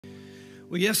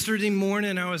Well, yesterday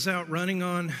morning I was out running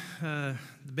on the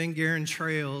Ben Guerin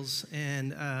trails,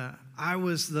 and I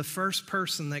was the first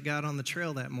person that got on the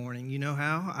trail that morning. You know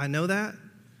how I know that?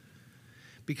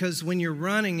 Because when you're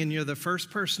running and you're the first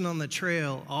person on the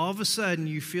trail, all of a sudden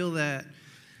you feel that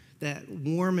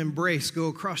warm embrace go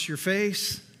across your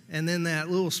face, and then that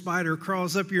little spider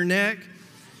crawls up your neck.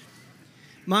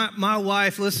 My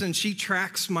wife, listen, she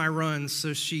tracks my runs,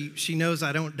 so she knows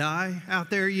I don't die out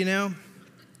there, you know.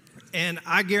 And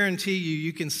I guarantee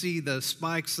you can see the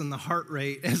spikes in the heart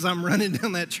rate as I'm running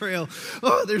down that trail.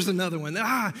 Oh, there's another one.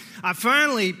 I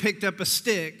finally picked up a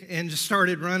stick and just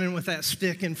started running with that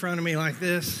stick in front of me like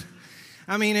this.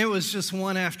 I mean, it was just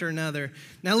one after another.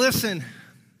 Now listen,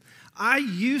 I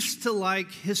used to like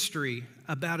history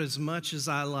about as much as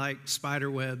I like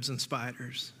spider webs and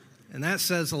spiders. And that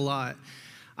says a lot.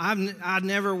 I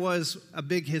never was a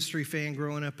big history fan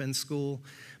growing up in school.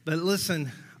 But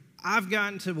listen, I've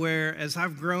gotten to where, as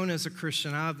I've grown as a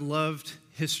Christian, I've loved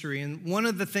history. And one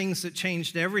of the things that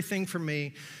changed everything for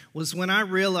me was when I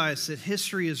realized that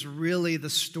history is really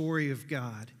the story of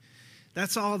God.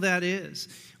 That's all that is.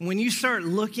 And when you start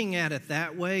looking at it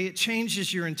that way, it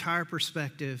changes your entire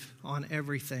perspective on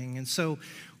everything. And so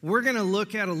we're going to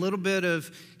look at a little bit of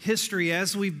history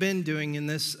as we've been doing in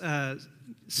this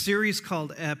series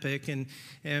called Epic. And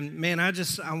man, I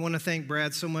want to thank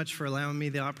Brad so much for allowing me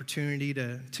the opportunity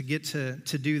to get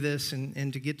to do this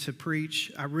and to get to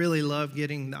preach. I really love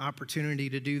getting the opportunity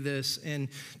to do this and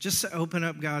just to open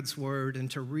up God's Word and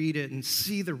to read it and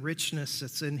see the richness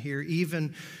that's in here,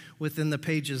 even within the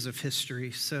pages of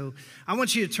history. So I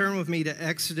want you to turn with me to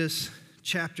Exodus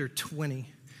chapter 20.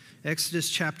 Exodus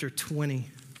chapter 20.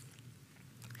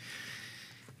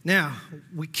 Now,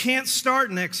 we can't start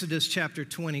in Exodus chapter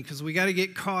 20 because we got to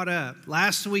get caught up.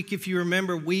 Last week, if you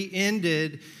remember, we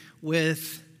ended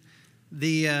with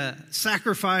the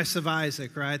sacrifice of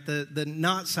Isaac, right? The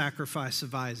not sacrifice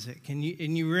of Isaac. And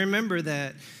you remember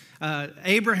that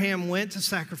Abraham went to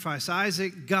sacrifice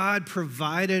Isaac. God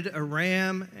provided a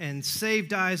ram and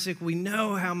saved Isaac. We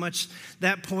know how much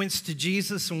that points to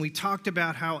Jesus, and we talked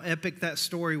about how epic that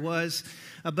story was.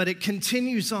 But it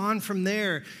continues on from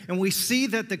there, and we see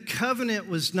that the covenant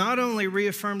was not only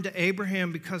reaffirmed to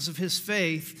Abraham because of his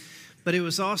faith, but it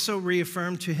was also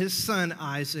reaffirmed to his son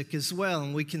Isaac as well.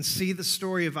 And we can see the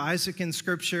story of Isaac in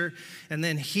Scripture. And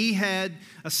then he had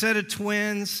a set of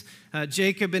twins,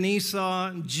 Jacob and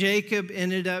Esau. Jacob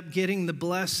ended up getting the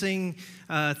blessing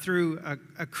through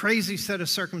a crazy set of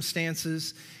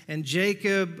circumstances. And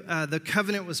Jacob, the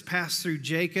covenant was passed through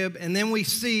Jacob. And then we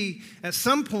see at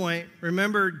some point,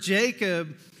 remember,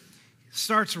 Jacob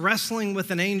starts wrestling with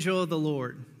an angel of the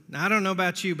Lord. Now, I don't know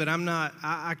about you, but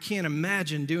I can't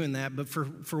imagine doing that. But for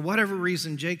whatever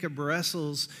reason, Jacob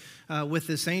wrestles with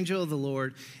this angel of the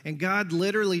Lord. And God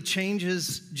literally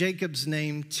changes Jacob's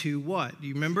name to what? Do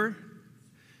you remember?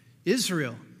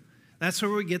 Israel. That's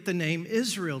where we get the name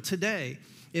Israel today.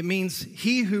 It means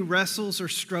he who wrestles or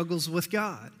struggles with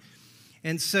God.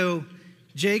 And so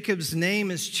Jacob's name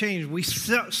is changed. We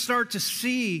start to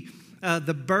see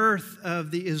the birth of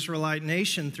the Israelite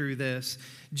nation through this.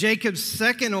 Jacob's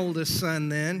second oldest son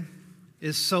then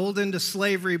is sold into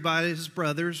slavery by his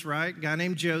brothers, right? A guy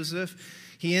named Joseph.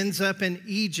 He ends up in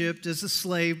Egypt as a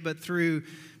slave, but through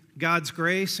God's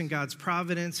grace and God's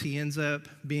providence, he ends up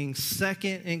being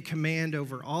second in command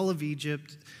over all of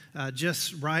Egypt,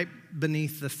 just right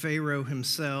beneath the Pharaoh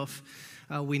himself.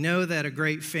 We know that a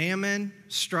great famine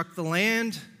struck the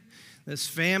land. This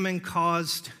famine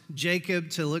caused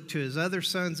Jacob to look to his other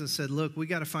sons and said, look, we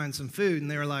got to find some food. And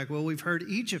they were like, well, we've heard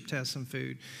Egypt has some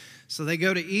food. So they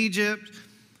go to Egypt.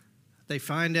 They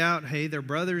find out, hey, their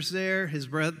brother's there.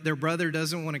 Their brother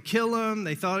doesn't want to kill him.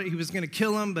 They thought he was going to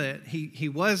kill him, but he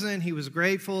wasn't. He was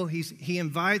grateful. He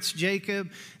invites Jacob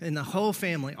and the whole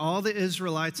family, all the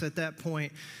Israelites at that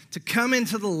point, to come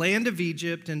into the land of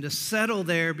Egypt and to settle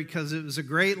there because it was a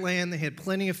great land. They had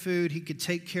plenty of food. He could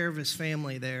take care of his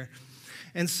family there.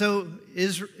 And so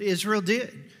Israel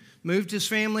did. Moved his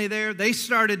family there. They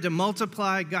started to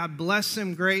multiply. God blessed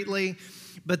them greatly.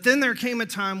 But then there came a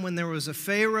time when there was a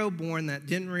Pharaoh born that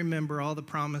didn't remember all the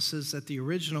promises that the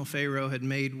original Pharaoh had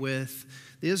made with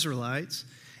the Israelites.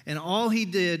 And all he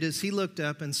did is he looked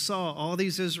up and saw all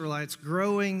these Israelites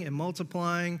growing and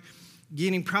multiplying,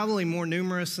 getting probably more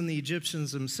numerous than the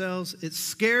Egyptians themselves. It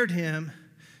scared him.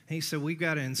 He said, we've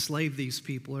got to enslave these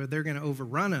people or they're going to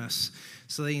overrun us.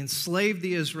 So they enslaved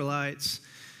the Israelites.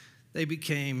 They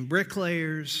became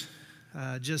bricklayers.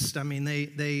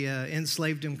 They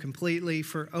enslaved them completely.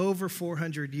 For over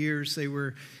 400 years, they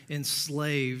were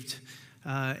enslaved.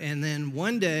 And then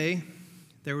one day,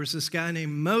 there was this guy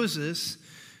named Moses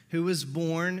who was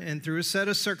born and through a set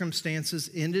of circumstances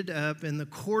ended up in the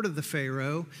court of the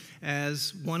Pharaoh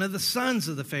as one of the sons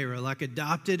of the Pharaoh, like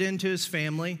adopted into his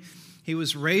family. He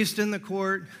was raised in the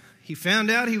court. He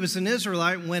found out he was an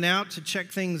Israelite, went out to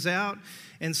check things out,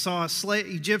 and saw a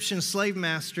Egyptian slave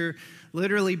master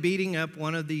literally beating up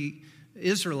one of the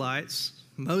Israelites.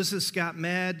 Moses got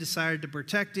mad, decided to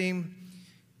protect him,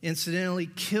 incidentally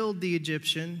killed the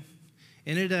Egyptian,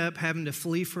 ended up having to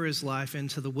flee for his life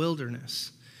into the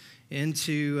wilderness,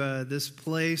 into this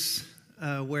place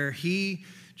where he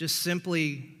just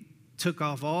simply took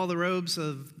off all the robes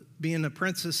of being a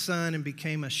prince's son and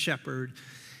became a shepherd.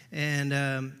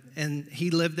 And he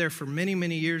lived there for many,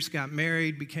 many years, got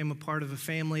married, became a part of a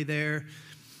family there.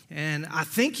 And I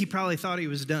think he probably thought he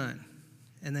was done.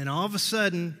 And then all of a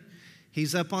sudden,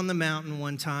 he's up on the mountain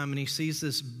one time and he sees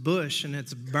this bush and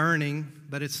it's burning,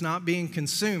 but it's not being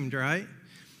consumed, right?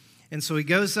 And so he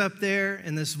goes up there,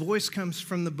 and this voice comes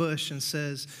from the bush and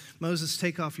says, Moses,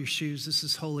 take off your shoes. This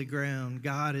is holy ground.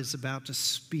 God is about to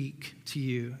speak to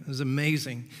you. It was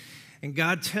amazing. And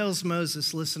God tells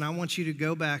Moses, listen, I want you to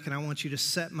go back, and I want you to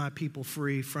set my people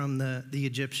free from the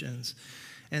Egyptians.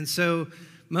 And so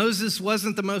Moses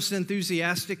wasn't the most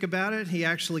enthusiastic about it. He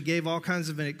actually gave all kinds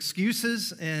of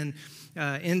excuses and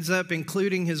ends up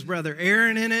including his brother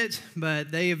Aaron in it.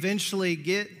 But they eventually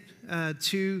get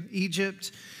to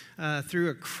Egypt. Through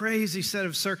a crazy set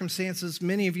of circumstances.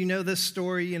 Many of you know this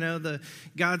story. You know,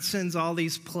 God sends all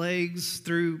these plagues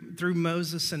through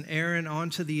Moses and Aaron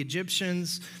onto the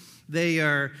Egyptians. They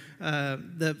are,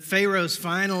 the Pharaohs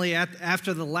finally,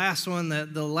 after the last one,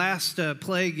 the last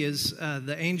plague is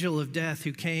the angel of death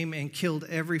who came and killed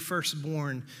every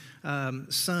firstborn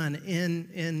son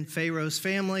in Pharaoh's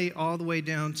family, all the way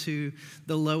down to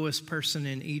the lowest person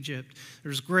in Egypt.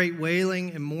 There's great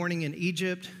wailing and mourning in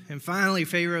Egypt. And finally,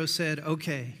 Pharaoh said,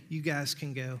 okay, you guys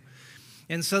can go.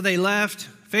 And so they left.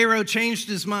 Pharaoh changed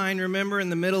his mind, remember,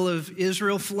 in the middle of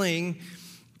Israel fleeing,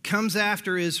 comes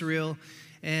after Israel,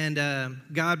 and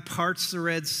God parts the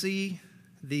Red Sea.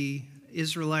 The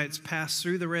Israelites pass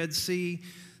through the Red Sea.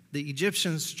 The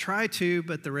Egyptians try to,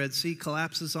 but the Red Sea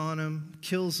collapses on them,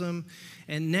 kills them.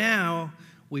 And now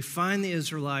we find the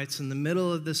Israelites in the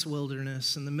middle of this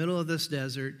wilderness, in the middle of this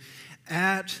desert,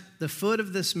 at the foot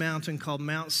of this mountain called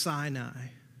Mount Sinai.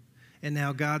 And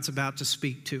now God's about to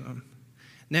speak to them.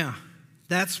 Now,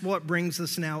 that's what brings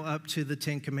us now up to the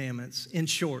Ten Commandments. In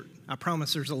short, I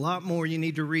promise there's a lot more you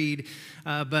need to read,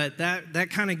 but that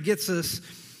kind of gets us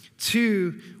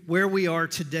to where we are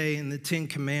today in the Ten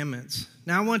Commandments.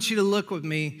 Now I want you to look with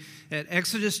me at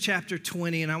Exodus chapter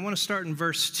 20, and I want to start in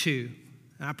verse 2.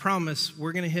 And I promise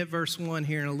we're going to hit verse 1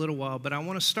 here in a little while, but I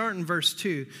want to start in verse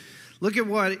 2. Look at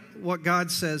what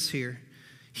God says here.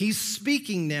 He's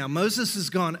speaking now. Moses has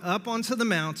gone up onto the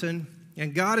mountain,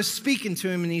 and God is speaking to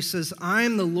him, and he says, I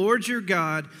am the Lord your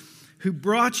God who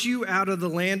brought you out of the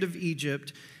land of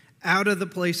Egypt, out of the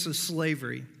place of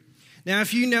slavery. Now,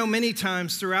 if you know, many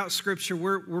times throughout Scripture,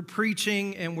 we're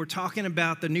preaching and we're talking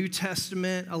about the New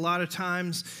Testament a lot of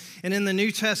times. And in the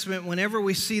New Testament, whenever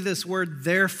we see this word,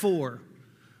 therefore,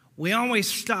 we always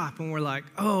stop and we're like,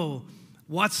 oh,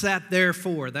 what's that there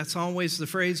for? That's always the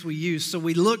phrase we use. So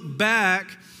we look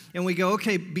back and we go,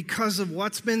 okay, because of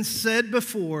what's been said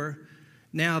before,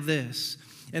 now this.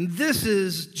 And this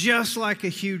is just like a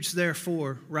huge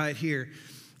therefore right here.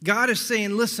 God is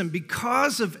saying, listen,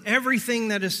 because of everything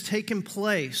that has taken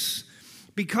place,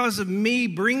 because of me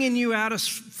bringing you out of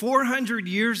 400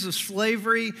 years of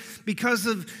slavery, because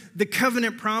of the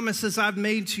covenant promises I've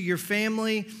made to your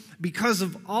family, because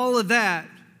of all of that,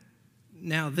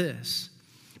 now this.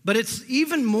 But it's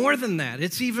even more than that.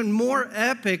 It's even more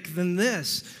epic than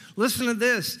this. Listen to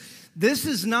this. This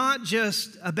is not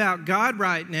just about God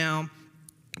right now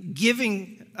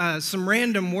giving some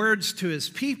random words to his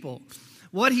people.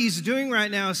 What he's doing right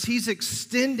now is he's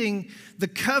extending the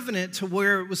covenant to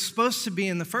where it was supposed to be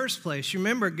in the first place. You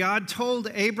remember, God told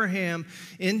Abraham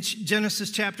in Genesis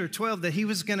chapter 12 that he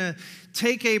was going to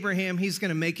take Abraham, he's going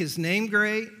to make his name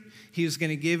great, he was going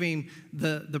to give him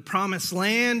the promised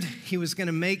land, he was going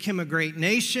to make him a great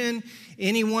nation.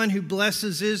 Anyone who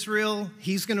blesses Israel,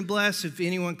 he's going to bless. If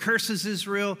anyone curses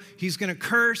Israel, he's going to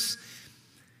curse.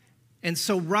 And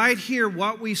so right here,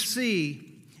 what we see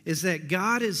is that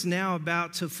God is now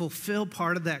about to fulfill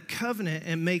part of that covenant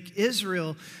and make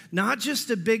Israel not just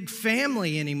a big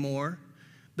family anymore,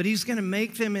 but he's going to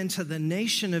make them into the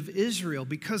nation of Israel,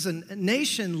 because a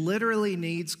nation literally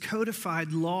needs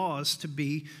codified laws to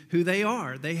be who they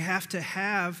are. They have to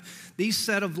have these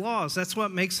set of laws. That's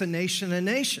what makes a nation a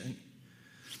nation.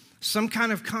 some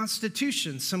kind of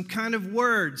constitution, some kind of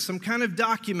word, some kind of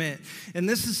document. And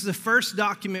this is the first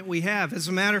document we have. As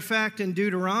a matter of fact, in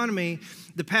Deuteronomy,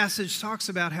 the passage talks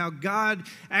about how God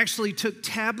actually took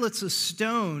tablets of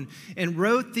stone and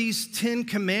wrote these 10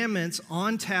 commandments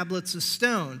on tablets of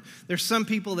stone. There's some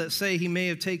people that say he may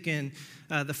have taken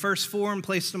the first 4 and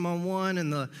placed them on one,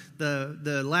 and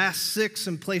the last 6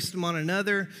 and placed them on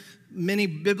another. Many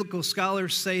biblical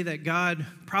scholars say that God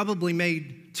probably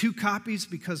made 2 copies,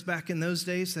 because back in those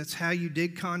days, that's how you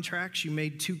did contracts. You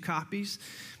made 2 copies.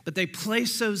 But they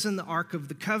placed those in the Ark of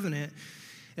the Covenant.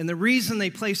 And the reason they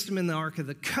placed them in the Ark of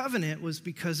the Covenant was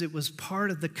because it was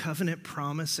part of the covenant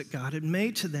promise that God had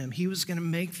made to them. He was going to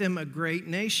make them a great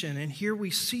nation. And here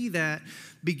we see that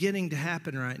beginning to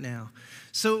happen right now.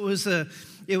 So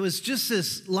it was just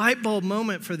this light bulb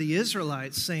moment for the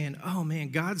Israelites, saying, oh man,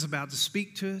 God's about to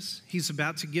speak to us. He's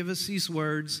about to give us these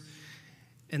words.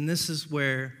 And this is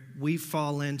where we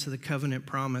fall into the covenant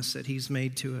promise that he's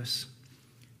made to us.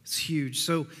 It's huge.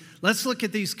 So let's look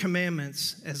at these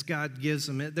commandments as God gives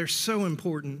them. They're so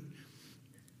important.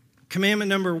 Commandment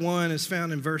number 1 is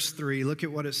found in verse 3. Look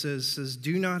at what it says. It says,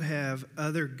 do not have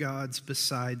other gods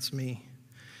besides me.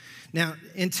 Now,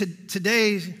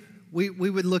 today, we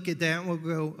would look at that and we'll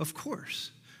go, of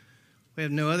course. We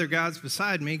have no other gods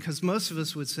beside me, because most of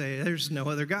us would say there's no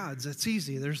other gods. That's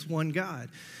easy. There's one God.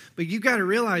 But you got to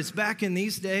realize back in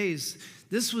these days,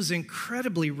 this was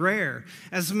incredibly rare.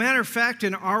 As a matter of fact,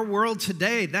 in our world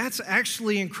today, that's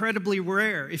actually incredibly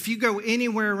rare. If you go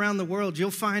anywhere around the world, you'll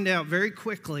find out very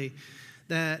quickly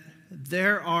that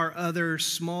there are other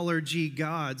smaller g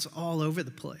gods all over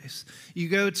the place. You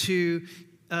go to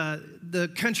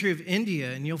the country of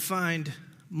India, and you'll find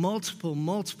multiple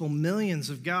millions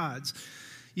of gods.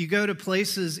 You go to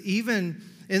places even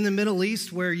in the Middle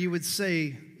East where you would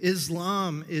say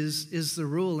Islam is the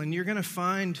rule, and you're going to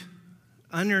find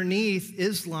underneath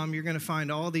Islam, you're going to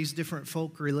find all these different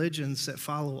folk religions that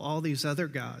follow all these other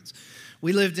gods.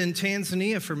 We lived in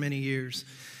Tanzania for many years,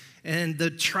 and the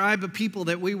tribe of people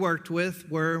that we worked with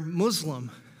were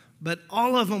Muslim, but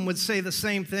all of them would say the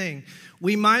same thing.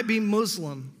 We might be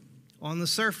Muslim on the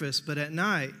surface, but at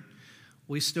night,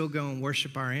 we still go and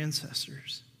worship our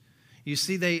ancestors. You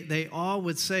see, they all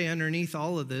would say underneath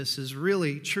all of this is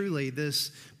really, truly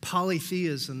this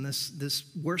polytheism, this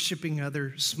worshiping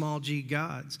other small g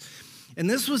gods. And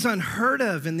this was unheard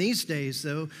of in these days,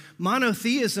 though.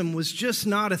 Monotheism was just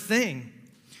not a thing.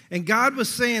 And God was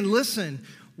saying, listen,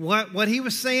 what he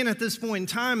was saying at this point in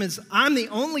time is, I'm the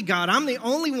only God. I'm the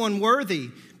only one worthy.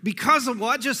 Because of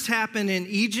what just happened in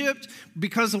Egypt,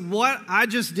 because of what I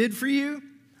just did for you,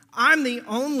 I'm the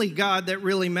only God that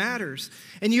really matters.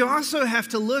 And you also have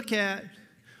to look at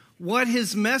what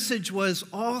his message was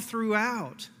all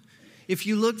throughout. If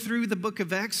you look through the book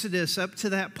of Exodus up to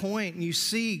that point, and you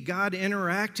see God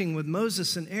interacting with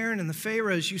Moses and Aaron and the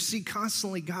Pharaohs, you see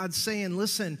constantly God saying,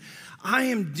 listen, I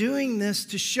am doing this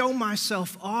to show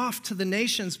myself off to the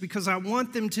nations, because I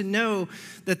want them to know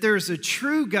that there's a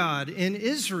true God in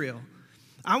Israel.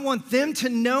 I want them to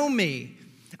know me.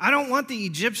 I don't want the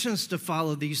Egyptians to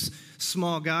follow these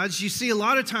small gods. You see, a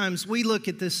lot of times we look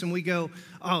at this and we go,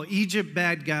 oh, Egypt,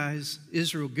 bad guys,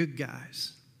 Israel, good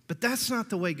guys. But that's not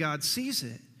the way God sees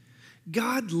it.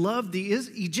 God loved the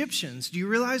Egyptians. Do you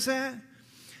realize that?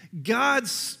 God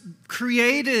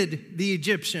created the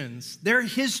Egyptians. They're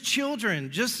his children,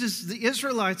 just as the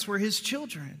Israelites were his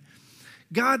children.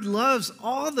 God loves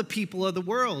all the people of the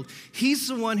world. He's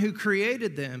the one who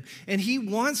created them. And he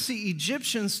wants the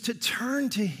Egyptians to turn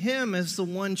to him as the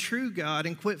one true God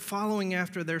and quit following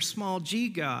after their small g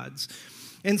gods.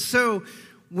 And so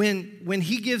when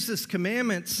he gives this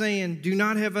commandment saying, do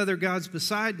not have other gods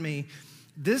beside me,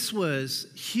 this was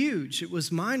huge. It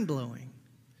was mind-blowing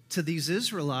to these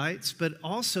Israelites, but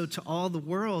also to all the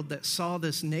world that saw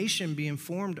this nation being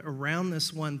formed around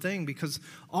this one thing, because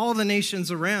all the nations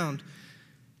around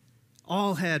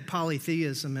all had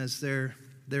polytheism as their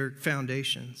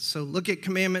foundation. So look at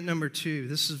commandment number 2.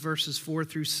 This is verses 4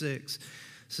 through 6. It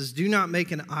says, do not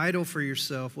make an idol for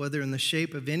yourself, whether in the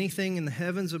shape of anything in the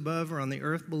heavens above or on the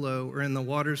earth below or in the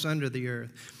waters under the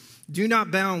earth. Do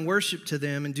not bow and worship to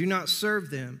them, and do not serve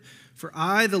them. For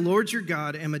I, the Lord your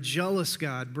God, am a jealous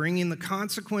God, bringing the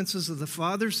consequences of the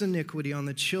father's iniquity on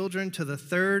the children to the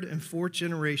 3rd and 4th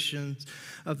generations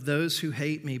of those who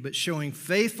hate me, but showing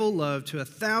faithful love to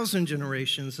 1,000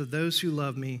 generations of those who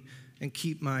love me and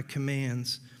keep my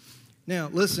commands. Now,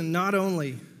 listen, not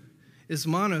only is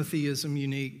monotheism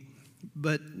unique,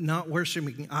 but not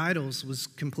worshiping idols was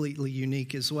completely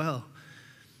unique as well.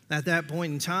 At that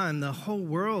point in time, the whole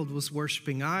world was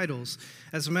worshiping idols.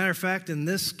 As a matter of fact, in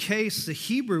this case, the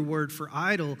Hebrew word for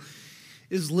idol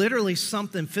is literally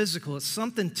something physical. It's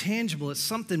something tangible. It's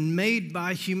something made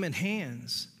by human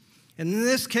hands. And in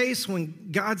this case, when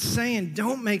God's saying,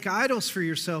 don't make idols for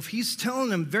yourself, he's telling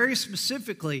them very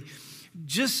specifically,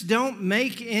 just don't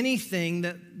make anything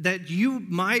that you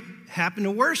might happen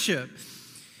to worship.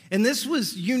 And this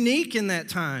was unique in that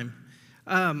time.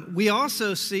 We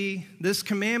also see this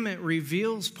commandment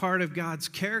reveals part of God's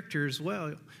character as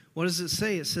well. What does it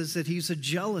say? It says that he's a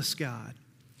jealous God.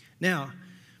 Now,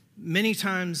 many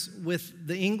times with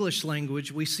the English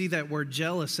language, we see that word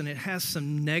jealous, and it has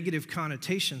some negative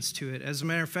connotations to it. As a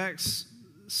matter of fact,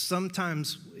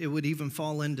 sometimes it would even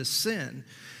fall into sin.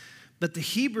 But the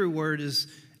Hebrew word is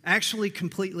actually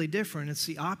completely different. It's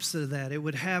the opposite of that. It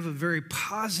would have a very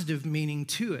positive meaning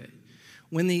to it.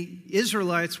 When the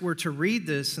Israelites were to read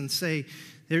this and say,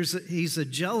 he's a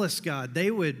jealous God,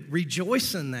 they would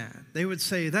rejoice in that. They would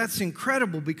say, that's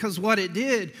incredible, because what it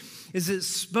did is it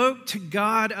spoke to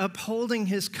God upholding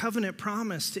his covenant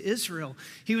promise to Israel.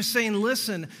 He was saying,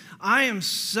 listen, I am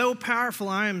so powerful.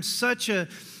 I am such a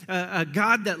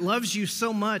God that loves you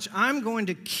so much. I'm going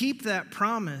to keep that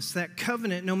promise, that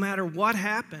covenant, no matter what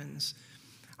happens.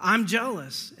 I'm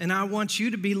jealous, and I want you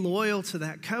to be loyal to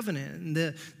that covenant. And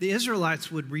the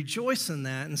Israelites would rejoice in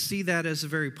that and see that as a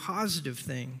very positive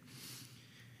thing.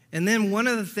 And then one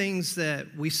of the things that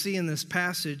we see in this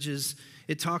passage is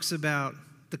it talks about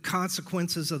the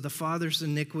consequences of the father's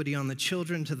iniquity on the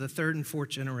children to the third and fourth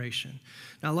generation.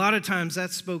 Now, a lot of times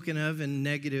that's spoken of in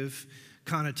negative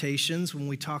connotations when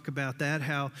we talk about that.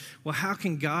 How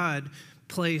can God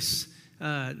place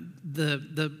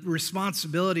the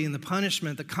responsibility and the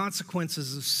punishment, the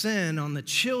consequences of sin on the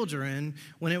children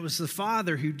when it was the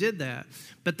father who did that?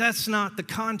 But that's not the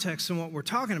context in what we're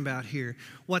talking about here.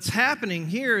 What's happening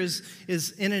here is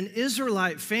in an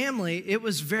Israelite family, it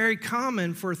was very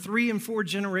common for 3 and 4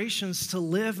 generations to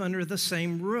live under the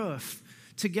same roof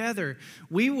together.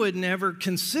 We would never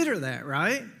consider that,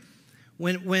 right?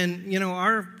 When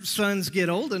our sons get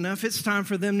old enough, it's time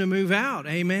for them to move out.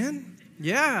 Amen?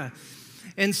 Yeah.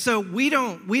 And so we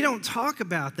don't talk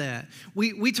about that.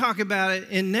 We talk about it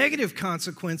in negative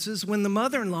consequences when the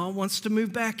mother-in-law wants to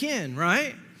move back in,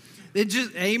 right?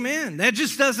 Amen. That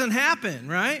just doesn't happen,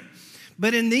 right?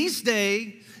 But in these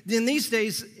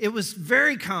days, it was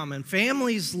very common.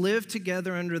 Families lived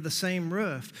together under the same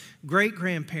roof.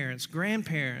 Great-grandparents,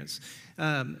 grandparents,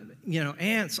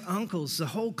 aunts, uncles, the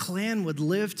whole clan would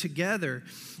live together.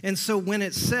 And so when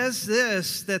it says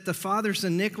this, that the father's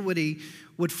iniquity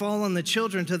would fall on the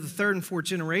children to the third and fourth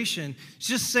generation, it's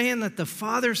just saying that the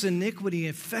father's iniquity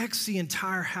affects the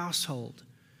entire household.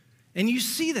 And you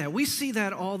see that. We see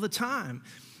that all the time.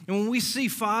 And when we see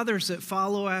fathers that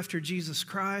follow after Jesus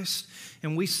Christ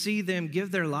and we see them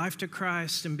give their life to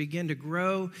Christ and begin to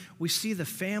grow, we see the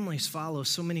families follow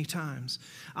so many times.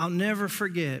 I'll never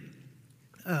forget,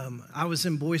 I was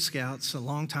in Boy Scouts a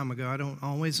long time ago. I don't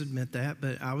always admit that,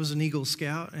 but I was an Eagle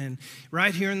Scout, and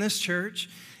right here in this church,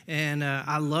 and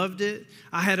I loved it.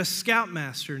 I had a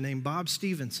scoutmaster named Bob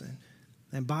Stevenson.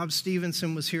 And Bob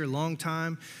Stevenson was here a long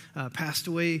time, passed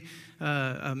away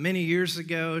many years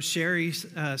ago. Sherry's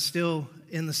still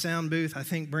in the sound booth, I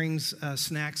think brings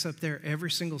snacks up there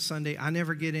every single Sunday. I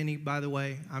never get any, by the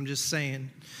way, I'm just saying.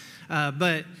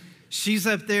 But she's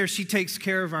up there. She takes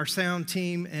care of our sound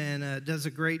team and does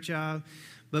a great job.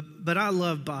 But I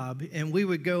love Bob, and we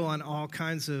would go on all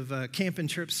kinds of camping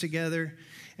trips together,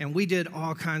 and we did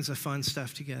all kinds of fun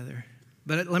stuff together.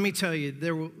 But let me tell you,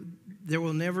 there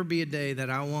will never be a day that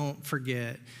I won't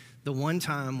forget the one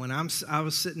time when I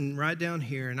was sitting right down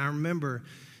here, and I remember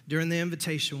during the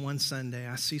invitation one Sunday,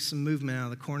 I see some movement out of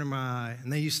the corner of my eye,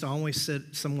 and they used to always sit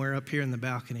somewhere up here in the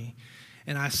balcony,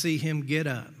 and I see him get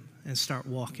up and start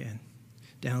walking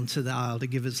down to the aisle to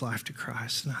give his life to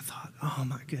Christ. And I thought, oh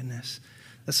my goodness,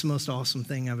 that's the most awesome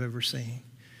thing I've ever seen.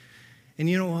 And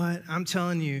you know what? I'm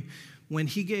telling you, when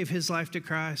he gave his life to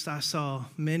Christ, I saw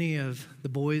many of the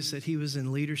boys that he was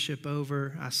in leadership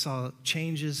over. I saw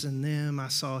changes in them. I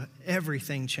saw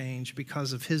everything change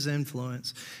because of his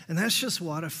influence. And that's just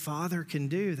what a father can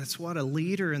do. That's what a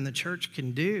leader in the church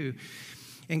can do.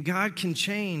 And God can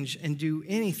change and do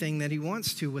anything that he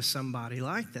wants to with somebody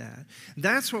like that.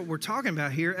 That's what we're talking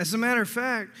about here. As a matter of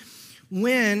fact,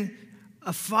 when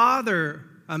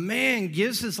a man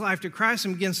gives his life to Christ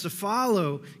and begins to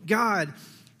follow God,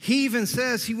 he even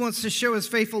says he wants to show his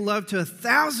faithful love to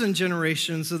 1,000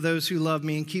 generations of those who love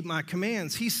me and keep my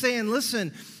commands. He's saying,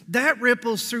 listen, that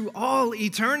ripples through all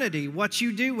eternity. What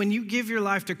you do when you give your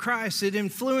life to Christ, it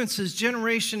influences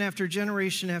generation after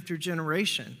generation after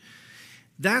generation.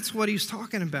 That's what he's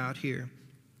talking about here.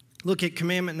 Look at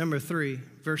commandment number 3,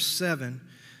 verse 7.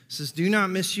 It says, do not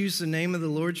misuse the name of the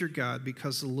Lord your God,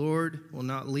 because the Lord will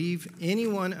not leave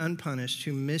anyone unpunished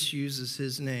who misuses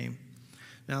his name.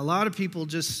 Now, a lot of people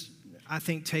just, I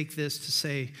think, take this to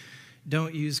say,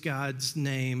 don't use God's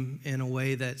name in a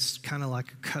way that's kind of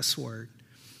like a cuss word.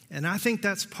 And I think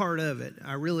that's part of it.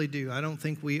 I really do. I don't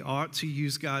think we ought to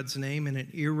use God's name in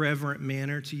an irreverent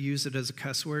manner, to use it as a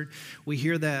cuss word. We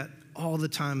hear that all the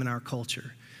time in our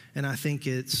culture. And I think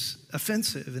it's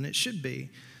offensive, and it should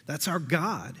be. That's our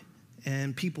God.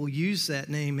 And people use that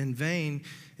name in vain,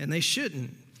 and they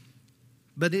shouldn't.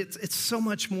 But it's so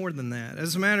much more than that.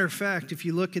 As a matter of fact, if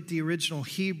you look at the original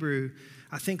Hebrew,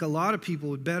 I think a lot of people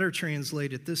would better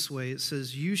translate it this way. It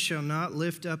says, you shall not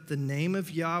lift up the name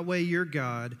of Yahweh your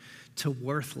God to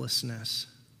worthlessness.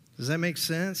 Does that make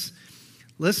sense?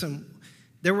 Listen,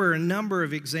 there were a number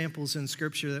of examples in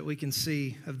Scripture that we can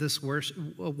see of this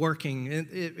working.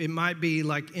 It might be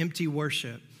like empty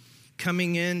worship,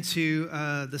 coming into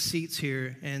the seats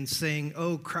here and saying,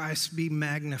 oh, Christ be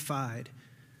magnified,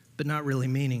 but not really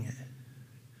meaning it.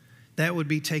 That would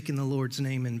be taking the Lord's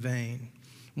name in vain.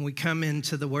 When we come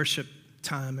into the worship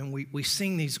time and we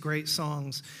sing these great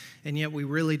songs, and yet we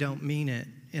really don't mean it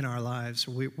in our lives.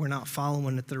 We're not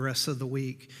following it the rest of the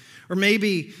week. Or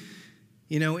maybe,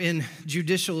 in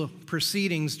judicial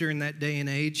proceedings during that day and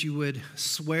age, you would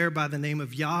swear by the name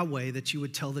of Yahweh that you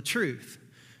would tell the truth.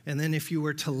 And then if you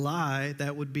were to lie,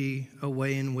 that would be a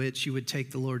way in which you would take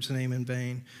the Lord's name in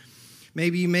vain.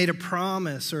 Maybe you made a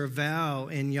promise or a vow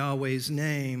in Yahweh's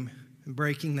name, and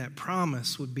breaking that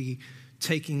promise would be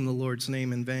taking the Lord's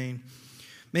name in vain.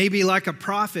 Maybe like a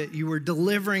prophet, you were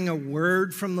delivering a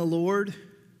word from the Lord,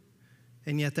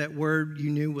 and yet that word you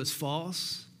knew was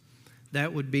false.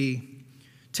 That would be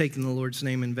taking the Lord's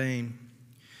name in vain.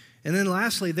 And then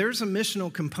lastly, there's a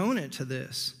missional component to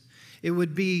this. It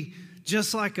would be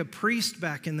just like a priest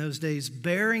back in those days,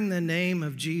 bearing the name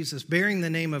of Jesus, bearing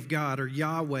the name of God or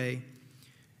Yahweh,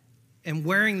 and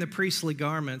wearing the priestly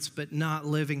garments, but not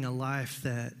living a life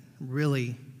that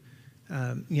really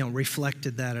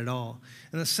reflected that at all.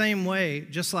 In the same way,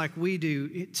 just like we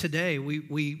do today,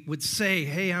 we would say,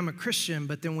 hey, I'm a Christian,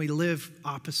 but then we live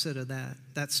opposite of that.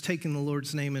 That's taking the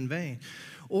Lord's name in vain.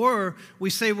 Or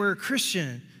we say we're a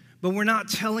Christian, but we're not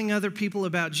telling other people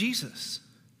about Jesus.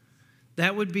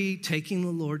 That would be taking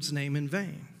the Lord's name in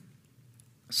vain.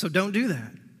 So don't do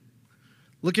that.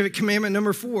 Look at commandment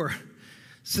number 4. It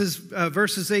says,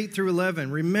 verses 8 through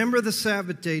 11, remember the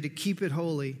Sabbath day to keep it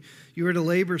holy. You are to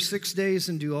labor 6 days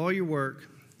and do all your work,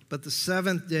 but the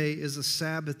seventh day is a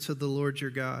Sabbath to the Lord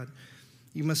your God.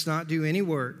 You must not do any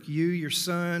work, you, your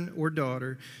son or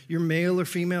daughter, your male or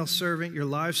female servant, your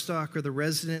livestock, or the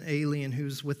resident alien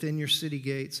who's within your city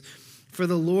gates. For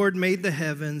the Lord made the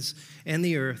heavens and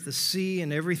the earth, the sea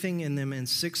and everything in them in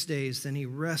 6 days. Then he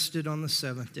rested on the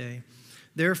seventh day.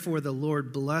 Therefore the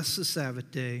Lord blessed the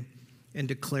Sabbath day and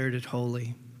declared it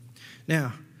holy.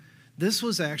 Now, this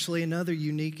was actually another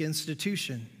unique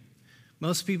institution.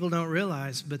 Most people don't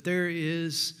realize, but there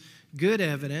is good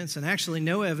evidence, and actually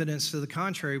no evidence to the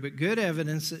contrary, but good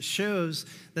evidence that shows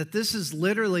that this is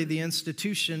literally the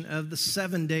institution of the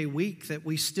 7-day week that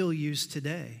we still use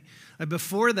today.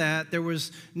 Before that, there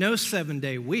was no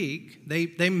 7-day week.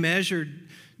 They measured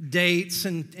dates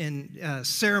and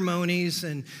ceremonies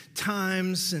and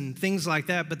times and things like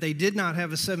that, but they did not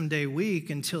have a 7-day week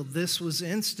until this was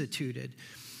instituted.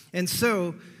 And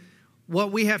so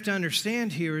what we have to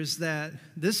understand here is that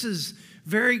this is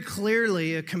very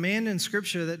clearly a command in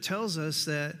Scripture that tells us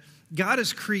that God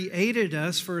has created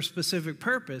us for a specific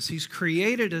purpose. He's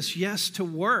created us, yes, to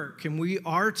work, and we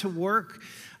are to work.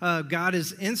 God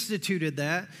has instituted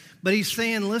that, but he's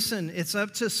saying, listen, it's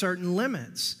up to certain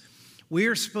limits. We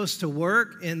are supposed to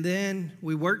work, and then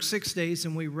we work 6 days,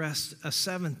 and we rest a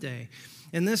seventh day.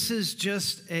 And this is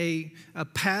just a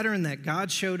pattern that God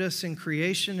showed us in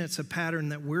creation. It's a pattern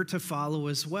that we're to follow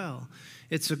as well.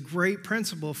 It's a great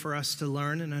principle for us to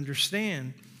learn and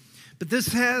understand. But this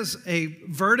has a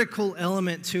vertical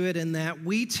element to it in that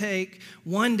we take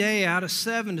 1 day out of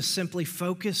 7 to simply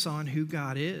focus on who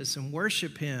God is and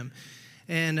worship him.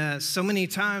 And so many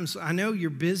times, I know you're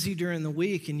busy during the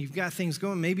week and you've got things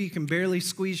going. Maybe you can barely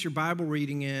squeeze your Bible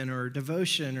reading in or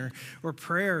devotion or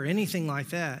prayer or anything like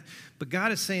that. But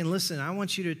God is saying, listen, I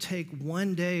want you to take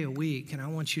 1 day a week and I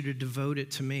want you to devote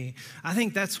it to me. I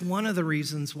think that's one of the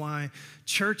reasons why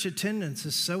church attendance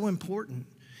is so important.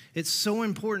 It's so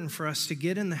important for us to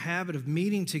get in the habit of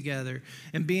meeting together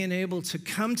and being able to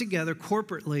come together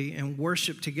corporately and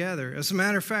worship together. As a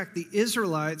matter of fact, the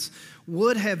Israelites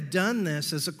would have done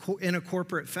this in a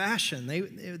corporate fashion.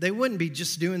 They wouldn't be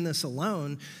just doing this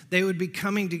alone. They would be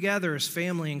coming together as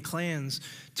family and clans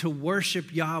to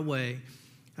worship Yahweh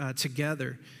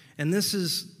together. And this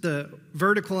is the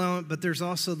vertical element, but there's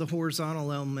also the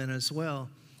horizontal element as well.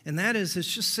 And that is,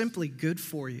 it's just simply good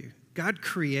for you. God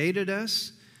created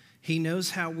us. He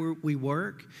knows how we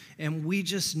work, and we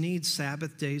just need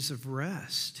Sabbath days of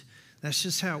rest. That's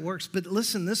just how it works. But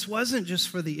listen, this wasn't just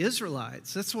for the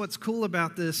Israelites. That's what's cool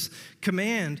about this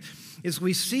command, is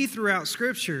we see throughout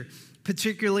Scripture,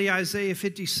 particularly Isaiah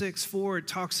 56:4, it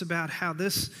talks about how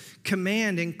this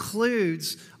command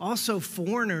includes also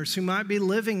foreigners who might be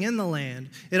living in the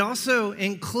land. It also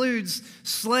includes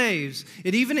slaves.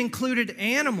 It even included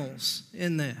animals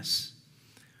in this.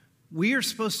 We are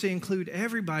supposed to include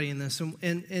everybody in this.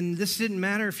 And this didn't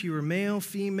matter if you were male,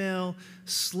 female,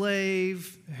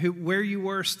 slave, where you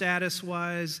were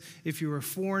status-wise, if you were a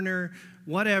foreigner,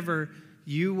 whatever.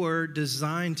 You were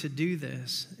designed to do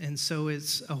this. And so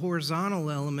it's a horizontal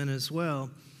element as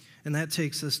well. And that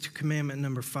takes us to commandment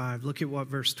number 5. Look at what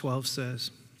verse 12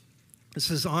 says. It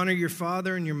says, honor your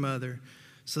father and your mother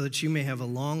so that you may have a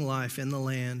long life in the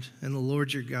land and the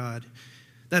Lord your God,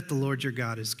 that the Lord your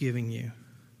God is giving you.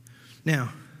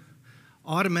 Now,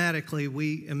 automatically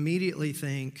we immediately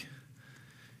think,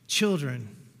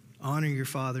 children, honor your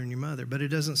father and your mother. But it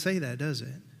doesn't say that, does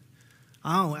it?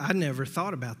 Oh, I never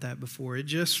thought about that before. It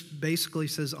just basically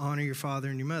says honor your father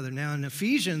and your mother. Now in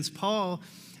Ephesians, Paul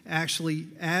actually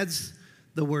adds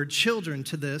the word children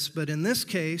to this, but in this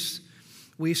case,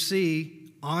 we see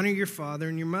honor your father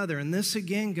and your mother. And this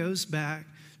again goes back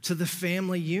to the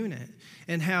family unit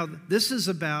and how this is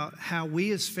about how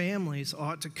we as families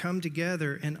ought to come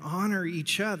together and honor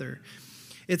each other.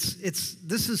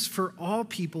 This is for all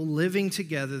people living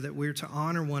together that we're to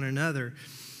honor one another.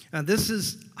 This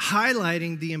is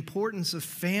highlighting the importance of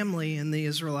family in the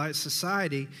Israelite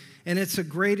society, and it's a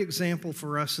great example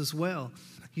for us as well.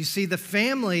 You see, the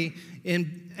family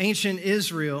in ancient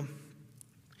Israel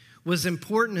was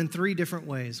important in 3 different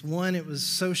ways. One, it was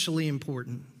socially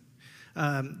important.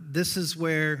 This is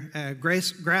where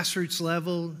grassroots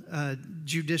level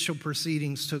judicial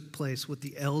proceedings took place with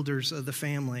the elders of the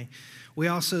family. We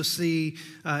also see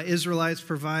Israelites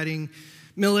providing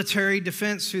military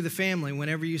defense through the family.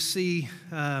 Whenever you see,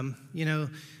 the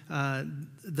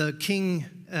king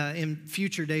in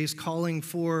future days calling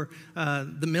for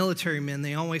the military men,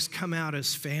 they always come out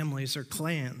as families or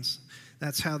clans.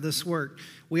 That's how this worked.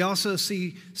 We also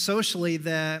see socially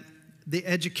that the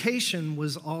education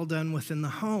was all done within the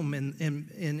home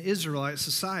in Israelite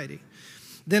society.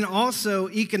 Then also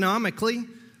economically,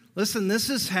 listen, this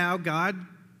is how God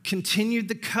continued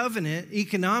the covenant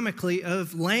economically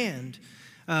of land.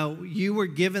 You were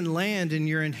given land and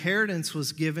your inheritance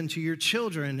was given to your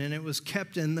children and it was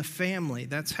kept in the family.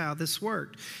 That's how this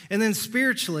worked. And then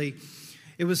spiritually,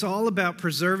 it was all about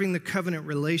preserving the covenant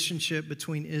relationship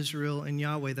between Israel and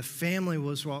Yahweh. The family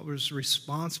was what was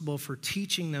responsible for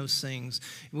teaching those things.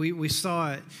 We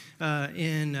saw it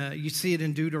you see it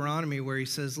in Deuteronomy where he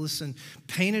says, listen,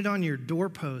 paint it on your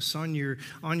doorposts, on your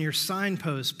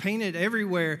signposts, paint it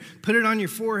everywhere, put it on your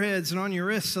foreheads and on your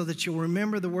wrists so that you'll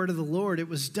remember the word of the Lord. It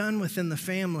was done within the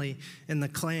family and the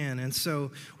clan. And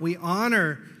so we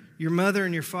honor your mother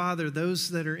and your father, those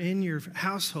that are in your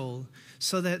household,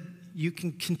 so that you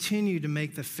can continue to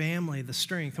make the family the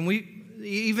strength. And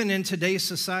even in today's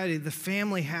society, the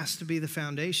family has to be the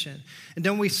foundation. And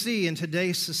don't we see in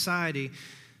today's society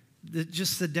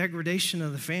just the degradation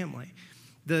of the family?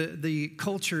 The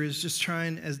culture is just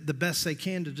trying as the best they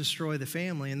can to destroy the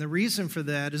family. And the reason for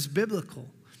that is biblical.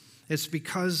 It's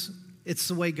because it's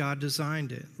the way God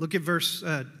designed it. Look at verse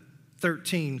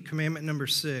 13, commandment number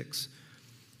 6.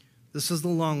 This is the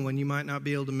long one. You might not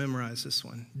be able to memorize this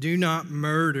one. Do not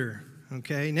murder.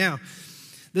 Okay, now,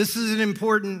 this is an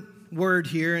important word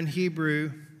here in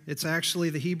Hebrew. It's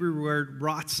actually the Hebrew word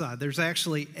ratzah. There's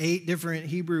actually 8 different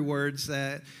Hebrew words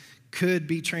that could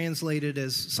be translated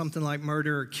as something like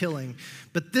murder or killing.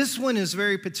 But this one is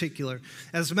very particular.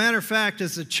 As a matter of fact,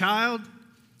 as a child,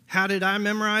 how did I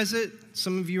memorize it?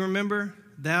 Some of you remember,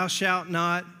 thou shalt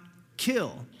not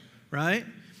kill, right?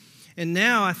 And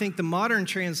now I think the modern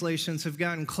translations have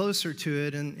gotten closer to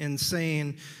it and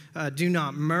saying, do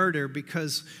not murder,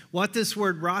 because what this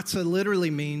word ratzah literally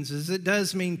means is it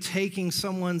does mean taking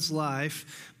someone's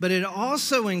life, but it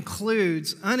also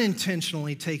includes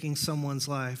unintentionally taking someone's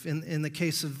life in the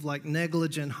case of like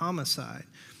negligent homicide.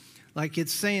 Like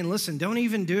it's saying, listen, don't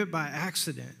even do it by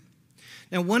accident.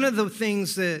 Now, one of the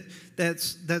things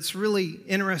that's really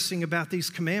interesting about these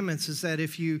commandments is that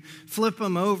if you flip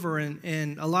them over,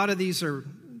 and a lot of these are,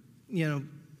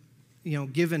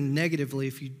 given negatively,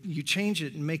 if you change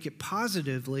it and make it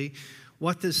positively,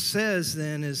 what this says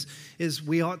then is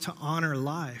we ought to honor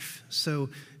life. So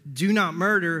do not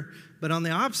murder, but on the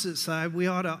opposite side, we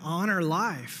ought to honor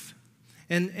life.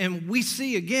 And we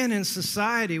see, again, in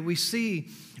society, we see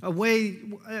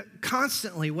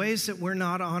constantly ways that we're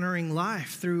not honoring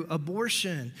life through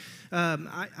abortion.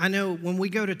 I know when we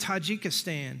go to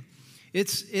Tajikistan,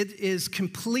 it is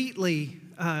completely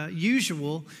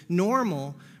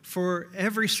normal for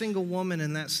every single woman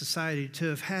in that society to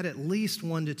have had at least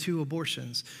 1 to 2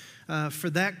 abortions. For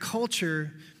that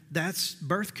culture, that's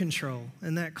birth control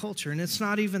in that culture, and it's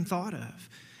not even thought of.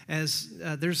 As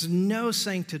there's no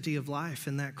sanctity of life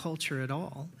in that culture at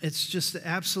all. It's just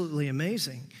absolutely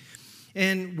amazing.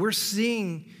 And we're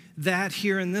seeing that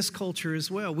here in this culture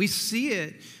as well. We see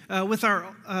it with our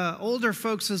older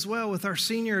folks as well, with our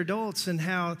senior adults, and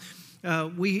how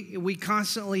we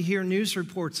constantly hear news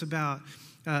reports about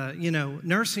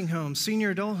nursing homes,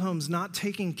 senior adult homes not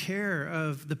taking care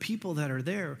of the people that are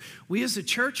there. We as a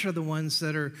church are the ones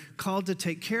that are called to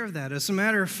take care of that. As a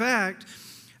matter of fact,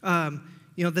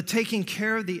 the taking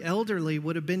care of the elderly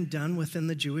would have been done within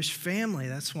the Jewish family.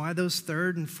 That's why those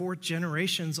 3rd and 4th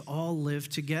generations all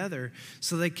lived together,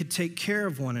 so they could take care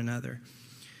of one another.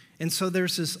 And so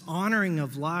there's this honoring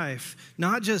of life,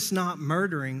 not just not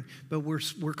murdering, but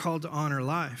we're called to honor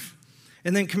life.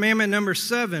 And then commandment number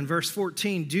 7, verse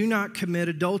 14, do not commit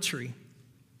adultery.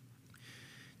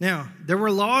 Now, there were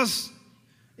laws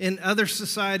in other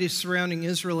societies surrounding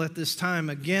Israel at this time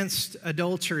against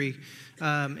adultery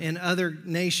in other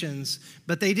nations,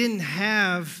 but they didn't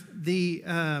have the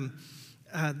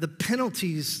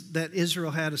penalties that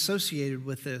Israel had associated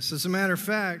with this. As a matter of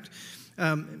fact,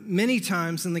 many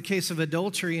times in the case of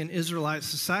adultery in Israelite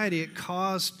society, it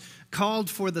called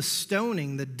for the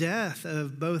stoning, the death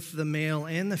of both the male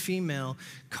and the female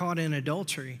caught in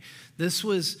adultery. This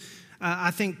was, I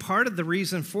think, part of the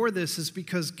reason for this is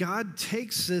because God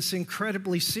takes this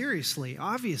incredibly seriously.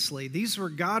 Obviously, these were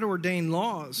God-ordained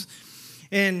laws.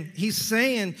 And he's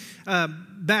saying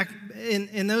back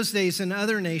in those days in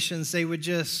other nations, they would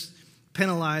just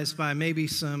penalize by maybe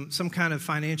some kind of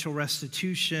financial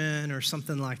restitution or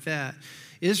something like that.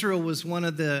 Israel was one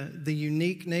of the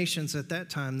unique nations at that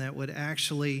time that would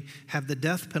actually have the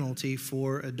death penalty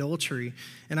for adultery.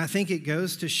 And I think it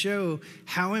goes to show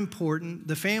how important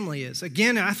the family is.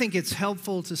 Again, I think it's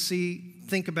helpful to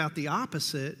think about the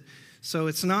opposite. So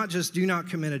it's not just do not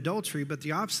commit adultery, but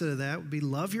the opposite of that would be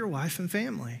love your wife and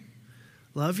family.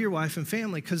 Love your wife and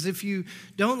family. Because if you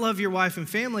don't love your wife and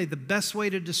family, the best way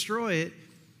to destroy it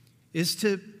is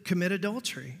to commit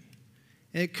adultery.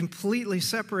 It completely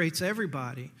separates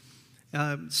everybody.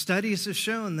 Studies have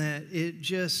shown that it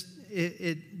just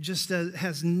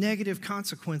has negative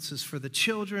consequences for the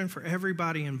children, for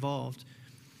everybody involved.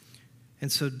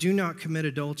 And so do not commit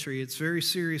adultery. It's very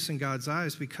serious in God's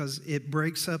eyes because it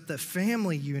breaks up the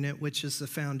family unit, which is the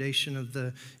foundation of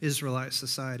the Israelite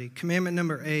society. Commandment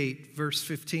number 8, verse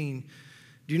 15,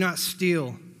 do not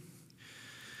steal.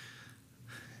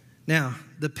 Now,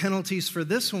 the penalties for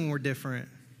this one were different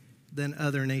than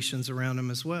other nations around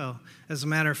them as well. As a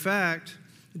matter of fact,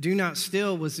 do not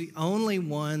steal was the only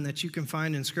one that you can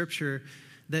find in Scripture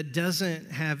that doesn't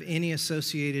have any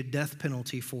associated death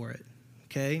penalty for it.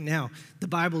 Okay, now, the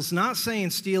Bible's not saying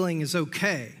stealing is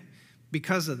okay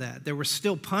because of that. There was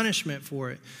still punishment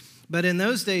for it. But in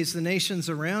those days, the nations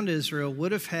around Israel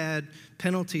would have had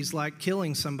penalties like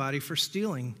killing somebody for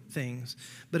stealing things.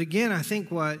 But again, I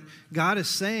think what God is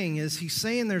saying is he's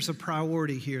saying there's a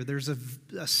priority here. There's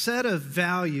a set of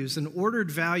values, an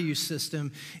ordered value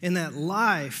system, in that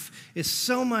life is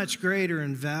so much greater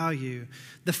in value.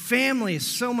 The family is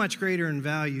so much greater in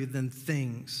value than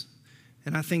things.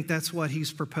 And I think that's what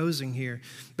he's proposing here.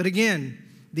 But again,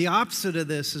 the opposite of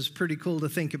this is pretty cool to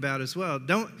think about as well.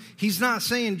 He's not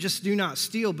saying just do not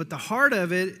steal, but the heart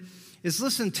of it is,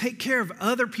 listen, take care of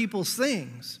other people's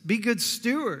things. Be good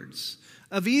stewards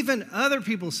of even other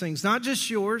people's things, not just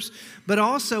yours, but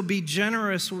also be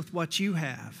generous with what you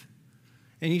have.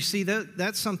 And you see,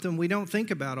 that's something we don't think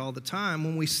about all the time.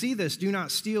 When we see this, do not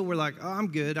steal, we're like, oh, I'm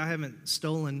good. I haven't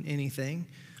stolen anything.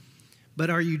 But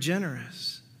are you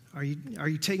generous? Are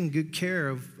you taking good care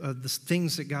of the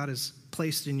things that God has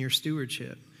placed in your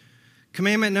stewardship?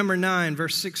 Commandment number 9,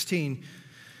 verse 16.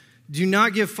 Do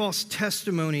not give false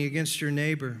testimony against your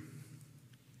neighbor.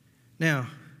 Now,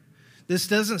 this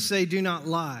doesn't say do not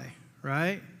lie,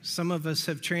 right? Some of us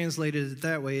have translated it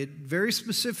that way. It very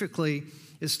specifically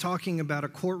is talking about a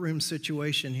courtroom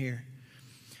situation here.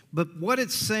 But what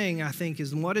it's saying, I think,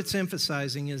 is, and what it's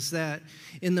emphasizing is that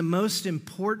in the most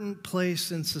important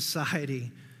place in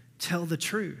society, tell the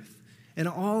truth. And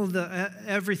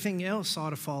everything else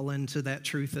ought to fall into that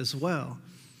truth as well.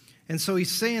 And so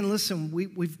he's saying, listen,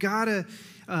 we've got to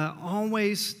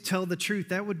always tell the truth.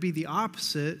 That would be the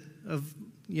opposite of,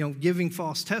 giving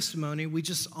false testimony. We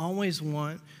just always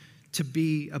want to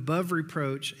be above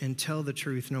reproach and tell the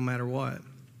truth no matter what.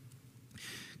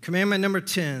 Commandment number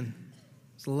 10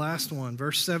 is the last one.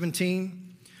 Verse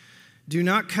 17, do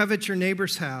not covet your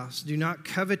neighbor's house. Do not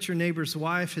covet your neighbor's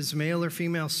wife, his male or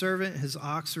female servant, his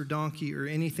ox or donkey, or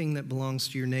anything that belongs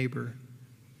to your neighbor.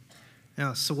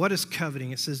 Now, so what is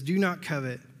coveting? It says, do not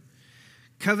covet.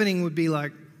 Coveting would be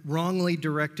like wrongly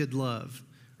directed love,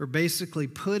 or basically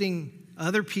putting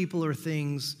other people or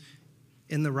things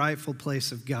in the rightful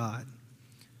place of God.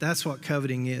 That's what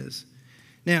coveting is.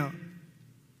 Now,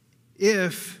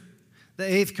 if the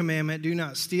 8th commandment, do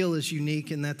not steal, is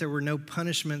unique in that there were no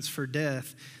punishments for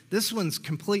death, this one's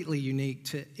completely unique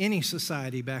to any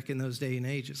society back in those day and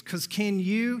ages. Because can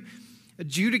you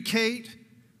adjudicate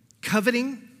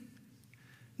coveting?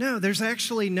 No, there's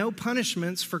actually no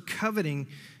punishments for coveting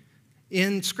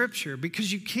in Scripture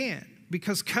because you can't,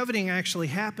 because coveting actually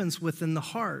happens within the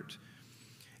heart.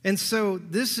 And so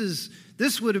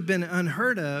this would have been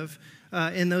unheard of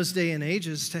in those day and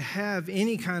ages to have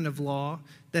any kind of law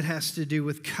that has to do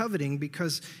with coveting,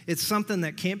 because it's something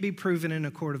that can't be proven in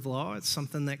a court of law. It's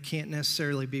something that can't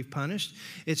necessarily be punished.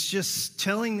 It's just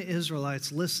telling the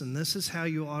Israelites, listen, this is how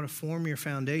you ought to form your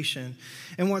foundation.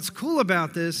 And what's cool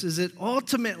about this is it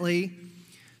ultimately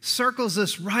circles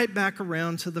us right back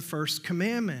around to the first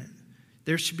commandment.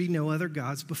 There should be no other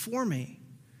gods before me.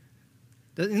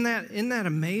 Isn't that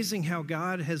amazing how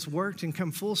God has worked and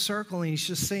come full circle, and he's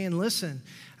just saying, listen,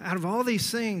 out of all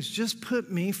these things, just put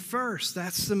me first.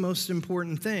 That's the most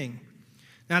important thing.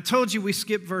 Now, I told you we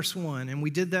skipped verse 1, and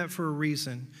we did that for a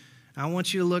reason. I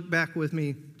want you to look back with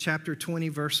me, chapter 20,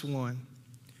 verse 1.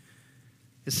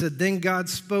 It said, then God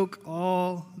spoke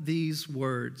all these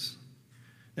words.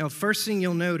 Now, first thing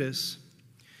you'll notice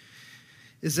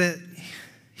is that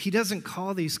he doesn't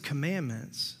call these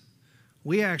commandments.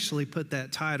 We actually put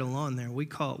that title on there. We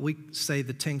say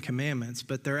the 10 Commandments,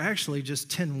 but they're actually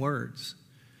just 10 words.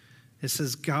 It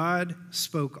says, God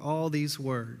spoke all these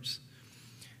words.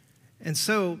 And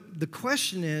so the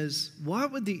question is,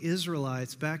 what would the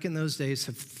Israelites back in those days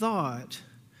have thought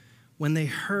when they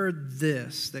heard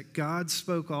this, that God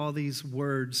spoke all these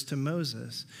words to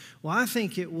Moses? Well, I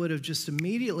think it would have just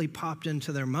immediately popped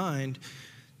into their mind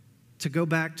to go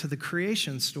back to the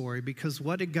creation story, because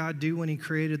what did God do when he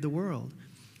created the world?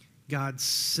 God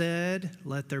said,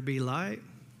 let there be light,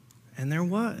 and there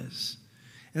was.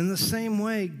 In the same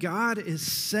way, God is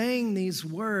saying these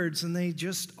words, and they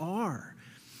just are.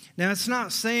 Now, it's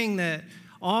not saying that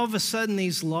all of a sudden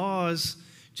these laws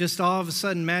just all of a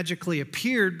sudden magically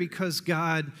appeared because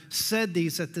God said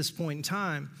these at this point in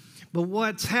time. But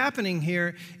what's happening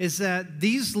here is that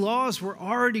these laws were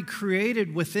already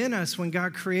created within us when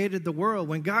God created the world.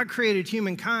 When God created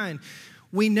humankind,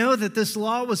 we know that this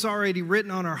law was already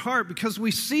written on our heart because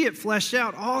we see it fleshed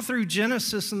out all through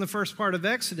Genesis and the first part of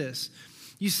Exodus.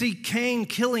 You see Cain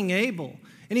killing Abel,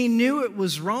 and he knew it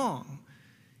was wrong.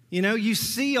 You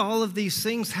see all of these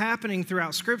things happening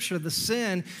throughout Scripture, the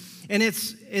sin. And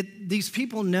these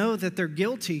people know that they're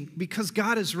guilty because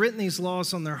God has written these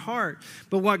laws on their heart.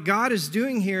 But what God is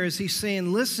doing here is he's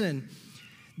saying, listen,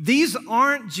 these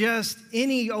aren't just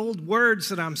any old words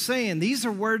that I'm saying. These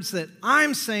are words that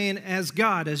I'm saying as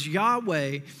God, as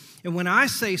Yahweh. And when I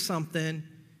say something,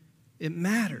 it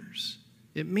matters.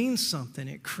 It means something.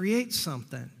 It creates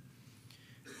something.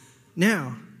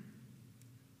 Now,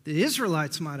 the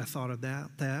Israelites might have thought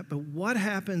about that, but what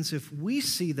happens if we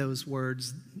see those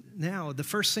words now? The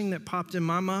first thing that popped in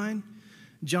my mind,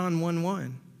 John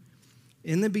 1:1.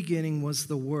 In the beginning was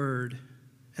the Word,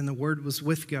 and the Word was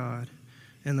with God,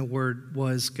 and the Word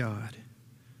was God.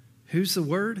 Who's the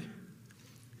Word?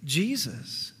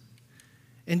 Jesus.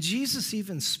 And Jesus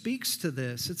even speaks to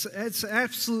this. It's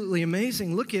absolutely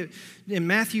amazing. Look at in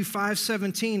Matthew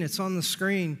 5:17, it's on the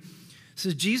screen. So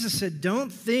Jesus said,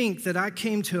 don't think that I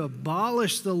came to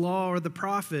abolish the law or the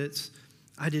prophets.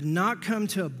 I did not come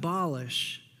to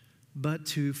abolish, but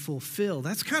to fulfill.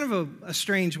 That's kind of a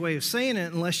strange way of saying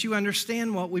it unless you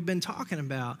understand what we've been talking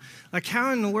about. Like,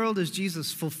 how in the world is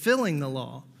Jesus fulfilling the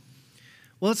law?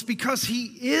 Well, it's because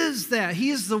he is that.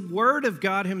 He is the Word of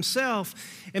God himself.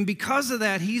 And because of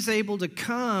that, he's able to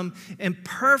come and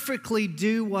perfectly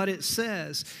do what it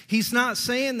says. He's not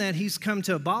saying that he's come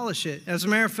to abolish it. As a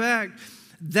matter of fact,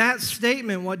 that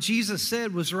statement, what Jesus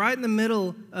said, was right in the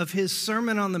middle of his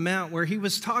Sermon on the Mount, where he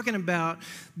was talking about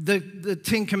the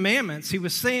 10 Commandments. He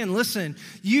was saying, listen,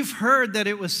 you've heard that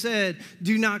it was said,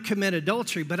 do not commit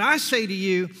adultery. But I say to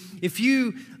you, if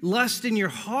you lust in your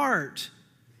heart,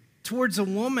 Towards a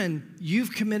woman,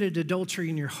 you've committed adultery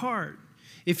in your heart.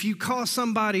 If you call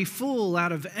somebody fool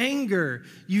out of anger,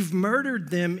 you've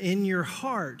murdered them in your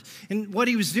heart. And what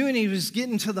he was doing, he was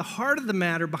getting to the heart of the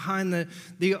matter behind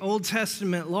the Old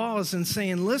Testament laws and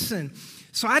saying, listen,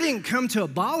 so I didn't come to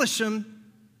abolish them.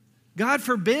 God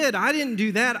forbid, I didn't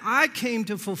do that. I came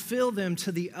to fulfill them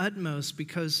to the utmost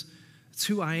because it's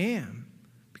who I am,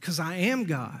 because I am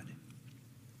God.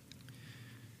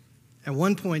 At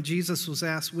one point, Jesus was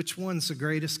asked, which one's the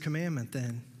greatest commandment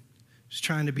then? He's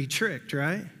trying to be tricked,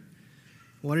 right?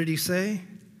 What did he say?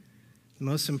 The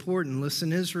most important,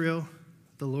 listen, Israel,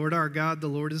 the Lord our God, the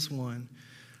Lord is one.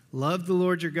 Love the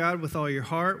Lord your God with all your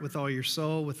heart, with all your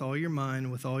soul, with all your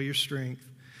mind, with all your strength.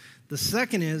 The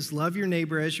second is, love your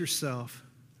neighbor as yourself.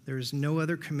 There is no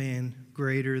other command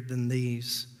greater than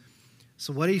these.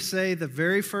 So what did he say? The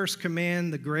very first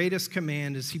command, the greatest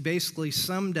command, is he basically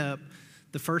summed up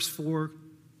the first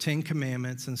 10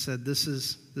 commandments and said, this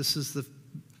is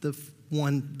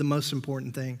the most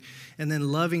important thing. And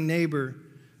then loving neighbor,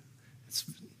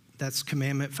 that's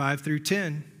commandment 5 through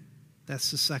 10.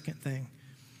 That's the second thing.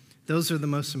 Those are the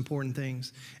most important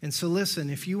things. And so listen,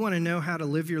 if you want to know how to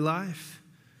live your life,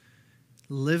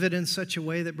 live it in such a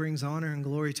way that brings honor and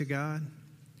glory to God,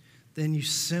 then you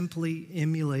simply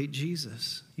emulate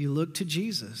Jesus. You look to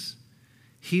Jesus.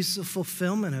 He's the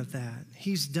fulfillment of that.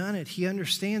 He's done it. He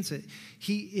understands it.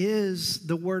 He is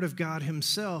the Word of God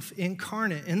himself,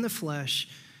 incarnate in the flesh,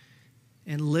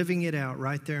 and living it out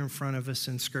right there in front of us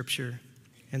in Scripture.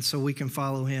 And so we can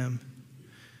follow him.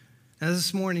 Now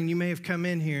this morning, you may have come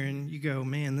in here and you go,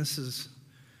 man, this is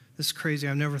crazy.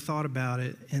 I've never thought about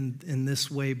it in this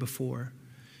way before.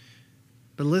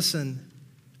 But listen,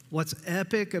 what's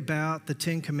epic about the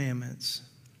 10 Commandments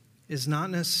is not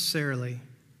necessarily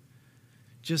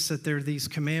just that there are these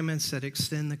commandments that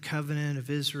extend the covenant of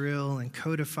Israel and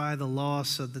codify the law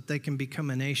so that they can become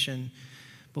a nation.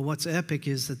 But what's epic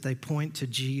is that they point to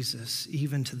Jesus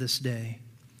even to this day.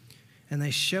 And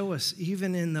they show us,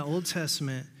 even in the Old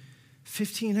Testament,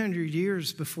 1,500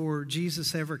 years before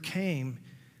Jesus ever came,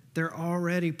 they're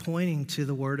already pointing to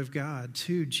the Word of God,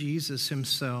 to Jesus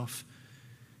himself.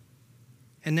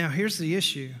 And now here's the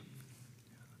issue.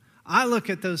 I look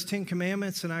at those 10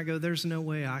 commandments and I go, there's no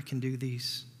way I can do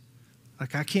these.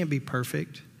 Like, I can't be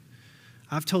perfect.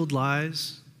 I've told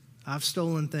lies. I've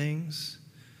stolen things.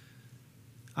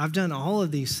 I've done all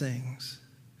of these things.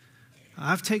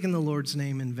 I've taken the Lord's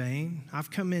name in vain.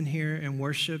 I've come in here and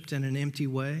worshiped in an empty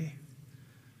way.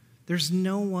 There's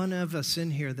no one of us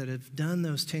in here that have done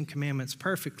those 10 commandments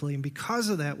perfectly. And because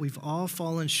of that, we've all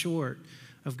fallen short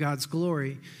of God's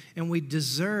glory. And we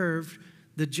deserve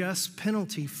the just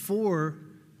penalty for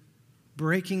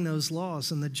breaking those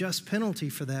laws. And the just penalty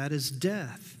for that is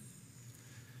death.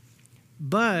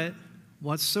 But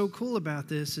what's so cool about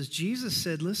this is Jesus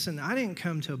said, listen, I didn't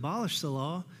come to abolish the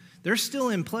law. They're still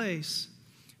in place,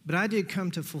 but I did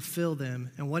come to fulfill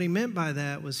them. And what he meant by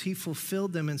that was he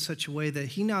fulfilled them in such a way that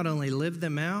he not only lived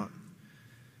them out,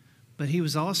 but he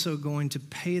was also going to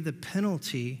pay the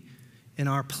penalty in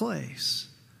our place.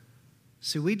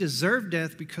 See, we deserve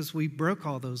death because we broke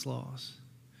all those laws.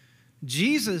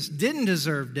 Jesus didn't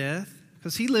deserve death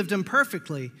because he lived them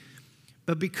perfectly.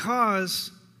 But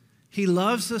because he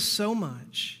loves us so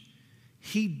much,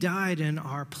 he died in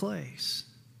our place.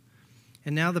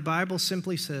 And now the Bible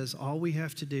simply says all we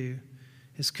have to do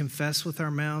is confess with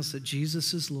our mouths that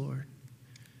Jesus is Lord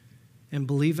and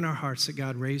believe in our hearts that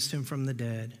God raised him from the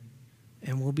dead,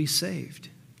 and we'll be saved.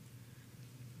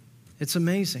 It's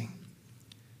amazing.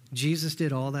 Jesus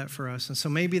did all that for us. And so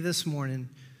maybe this morning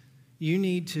you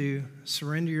need to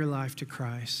surrender your life to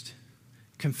Christ.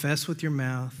 Confess with your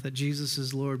mouth that Jesus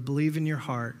is Lord. Believe in your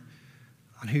heart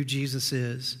on who Jesus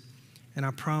is. And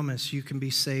I promise you can be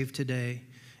saved today.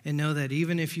 And know that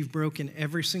even if you've broken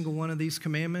every single one of these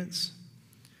commandments,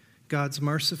 God's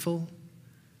merciful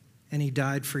and he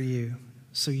died for you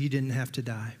so you didn't have to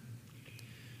die.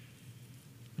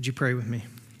 Would you pray with me?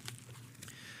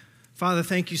 Father,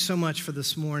 thank you so much for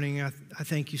this morning. I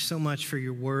thank you so much for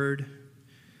your word.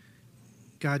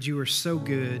 God, you are so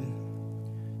good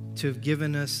to have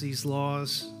given us these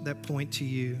laws that point to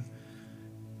you.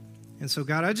 And so,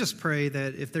 God, I just pray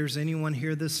that if there's anyone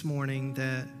here this morning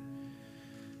that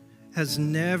has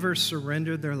never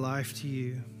surrendered their life to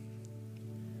you,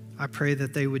 I pray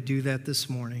that they would do that this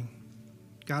morning.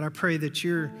 God, I pray that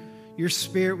your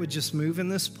spirit would just move in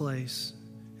this place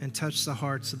and touch the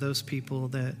hearts of those people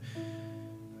that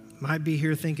might be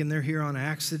here thinking they're here on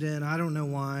accident. I don't know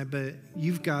why, but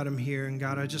you've got them here. And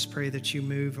God, I just pray that you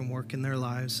move and work in their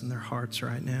lives and their hearts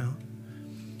right now.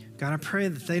 God, I pray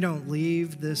that they don't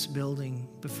leave this building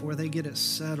before they get it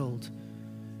settled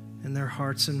in their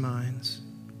hearts and minds.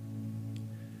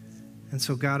 And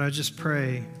so, God, I just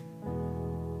pray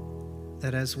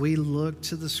that as we look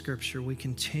to the Scripture, we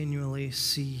continually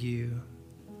see you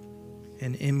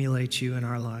and emulate you in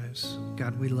our lives.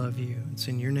 God, we love you. It's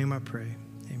in your name I pray.